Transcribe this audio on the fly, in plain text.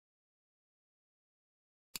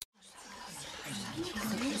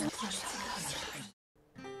Come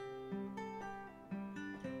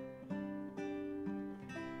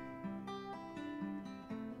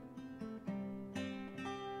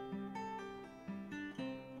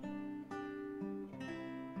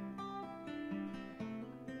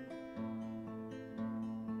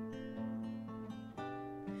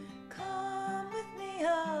with me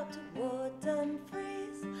up to Wood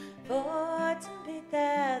Freeze, for to meet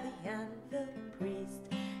there the Anvil priest.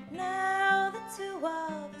 Now the two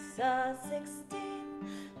of us are 16,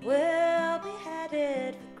 we'll be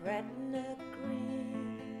headed for Gretna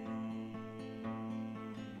Green.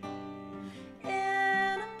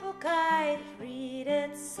 In a book I'd read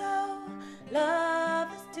it so,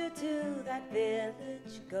 lovers do to that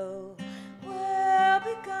village go. We'll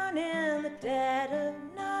be gone in the dead of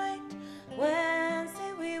night,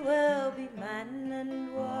 Wednesday we will be man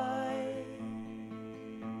and wife.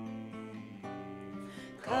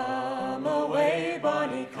 Come away,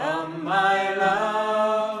 Bonnie, come, my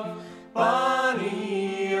love,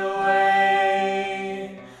 Bonnie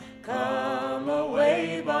away. Come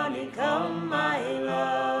away, Bonnie, come, my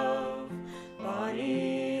love,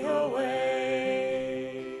 Bonnie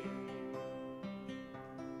away.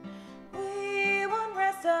 We won't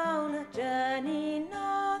rest on a journey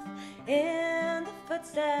north, in the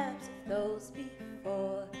footsteps of those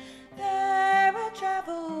before. There our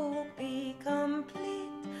travel will be complete,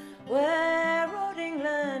 where Rhode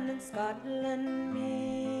England and Scotland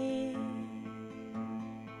meet.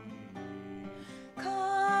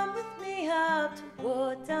 Come with me up to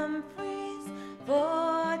Wood Freeze,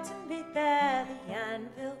 for to meet there the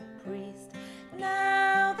Anvil priest.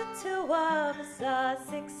 Now the two of us are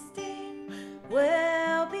 16,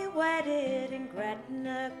 we'll be wedded in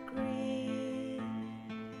Gretna Green.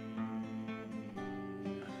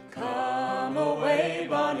 Come away,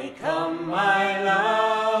 Bonnie, come, my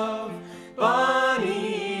love,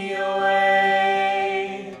 Bonnie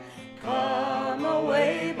away. Come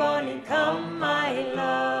away, Bonnie, come, my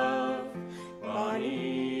love,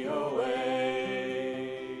 Bonnie away.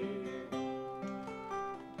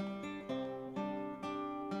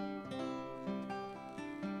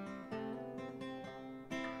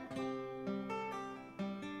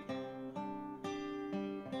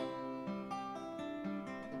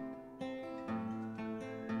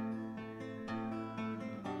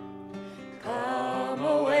 Come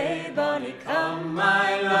away, Bonnie, come,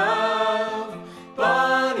 my love,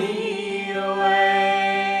 Bonnie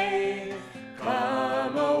away.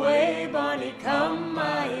 Come away, Bonnie, come,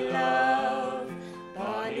 my love,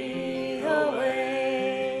 Bonnie away.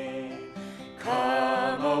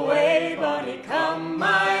 Come away, Bonnie, come,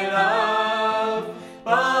 my love,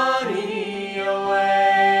 Bonnie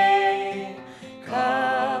away.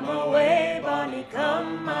 Come away, Bonnie,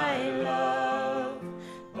 come, my love,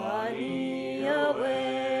 Bonnie away.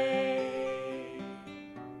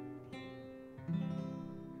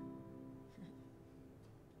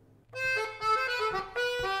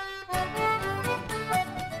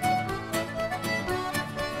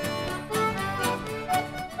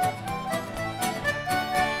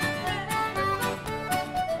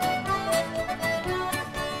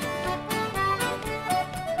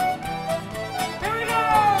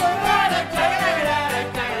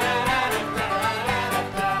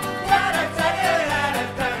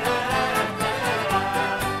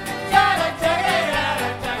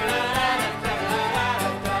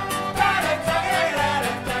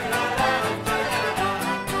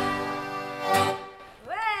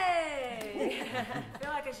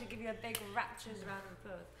 Rapturous round of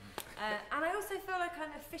applause. And I also feel like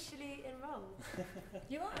I'm officially enrolled.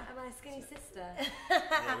 You are? Am I a skinny sister?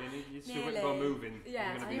 Yeah, you're still waiting for moving.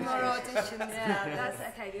 Yeah, You're I need more auditions. Yeah, that's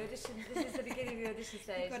okay. The audition, this is the beginning of the audition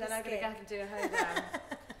stage. Then I'm going to go and do a hoedown,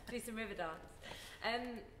 do some river dance.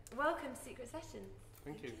 Welcome to Secret Sessions.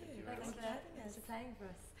 Thank you. Thanks for playing for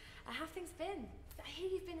us. How have things been? I hear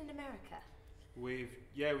you've been in America. We've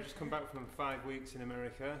just come back from 5 weeks in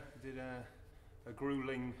America. Did a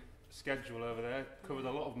grueling schedule over there, covered a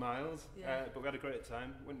lot of miles, but we had a great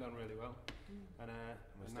time. Went down really well, and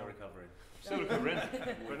we're still recovering. Still recovering,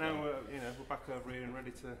 but now we're back over here and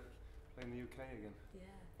ready to play in the UK again.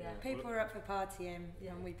 Yeah. People were up for partying,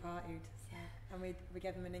 and we partied, and we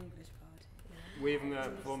gave them an English party. We even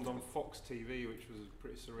performed on Fox TV, which was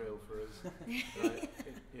pretty surreal for us.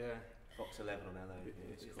 Fox 11 on LA.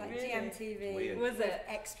 It's like GMTV. Was it?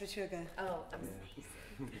 Extra sugar. Oh, amazing.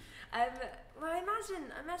 Well, I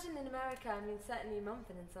imagine in America, I mean, certainly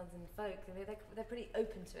Mumford and Sons and Folk, they're pretty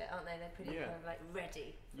open to it, aren't they? They're pretty kind of like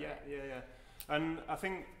ready. Yeah. And I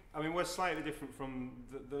think, we're slightly different from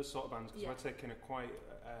those sort of bands because we're taking a quite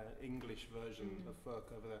English version of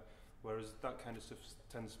folk over there. whereas that kind of stuff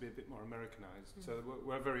tends to be a bit more Americanized. So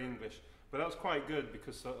we're very English, but that was quite good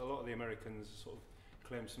because a lot of the Americans sort of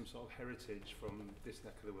claim some sort of heritage from this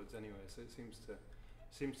neck of the woods anyway. So it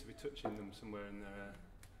seems to be touching them somewhere in their,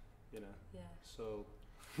 soul.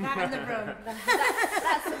 That and the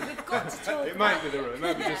rum. We've got to talk. It might be the rum. It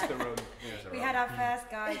might be just the rum. We had our first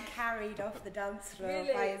guy carried off the dance floor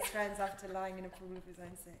Really? by his friends after lying in a pool of his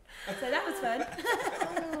own sick. So that was fun.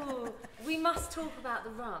 Ooh, we must talk about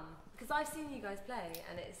the rum because I've seen you guys play,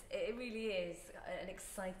 and it really is an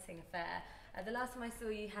exciting affair. The last time I saw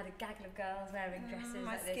you, had a gaggle of girls wearing dresses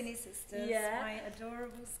My like skinny this. sisters, my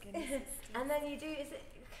adorable skinny sisters. And then you do.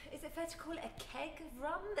 Is it fair to call it a keg of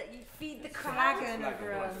rum that you feed the crowd? Flagon of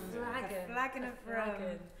rum. Flagon. A flagon of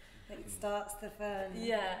rum. That starts the fun.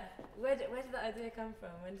 Yeah. Where did that idea come from?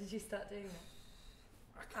 When did you start doing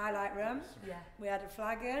that? I like rum. Yeah. We had a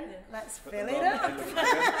flagon. Yeah. Let's fill it up.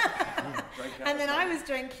 And then I was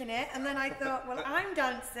drinking it, and then I thought, well, I'm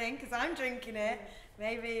dancing because I'm drinking it.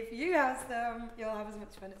 Maybe if you have some, you'll have as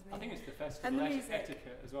much fun as me. I think it's the festival And the music.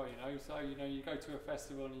 etiquette as well, So, you go to a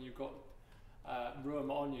festival and you've got rum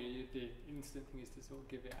on you, the instant thing is to sort of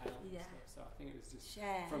give it out and stuff. So I think it was just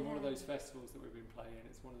Share. from one of those festivals that we've been playing,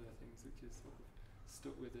 it's one of the things which has sort of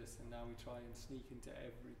stuck with us, and now we try and sneak into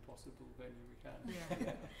every possible venue we can.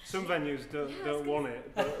 Yeah. Some venues don't want it,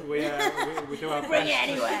 but we do our Bring best. it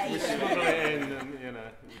anyway. We smuggle it in, and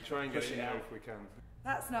we try and get it in there if we can.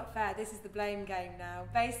 That's not fair. This is the blame game now.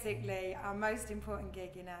 Basically, our most important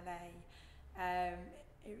gig in LA,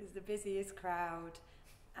 it was the busiest crowd,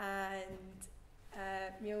 and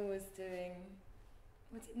Mule was doing,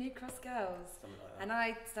 was it New Cross Girls? Something like that. And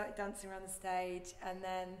I started dancing around the stage, and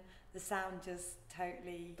then the sound just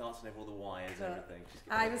totally... Dancing over all the wires and everything. Just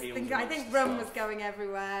get I the was heels thinking, I amongst think the rum stuff. was going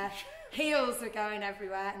everywhere, heels were going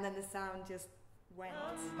everywhere, and then the sound just went.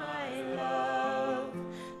 My love.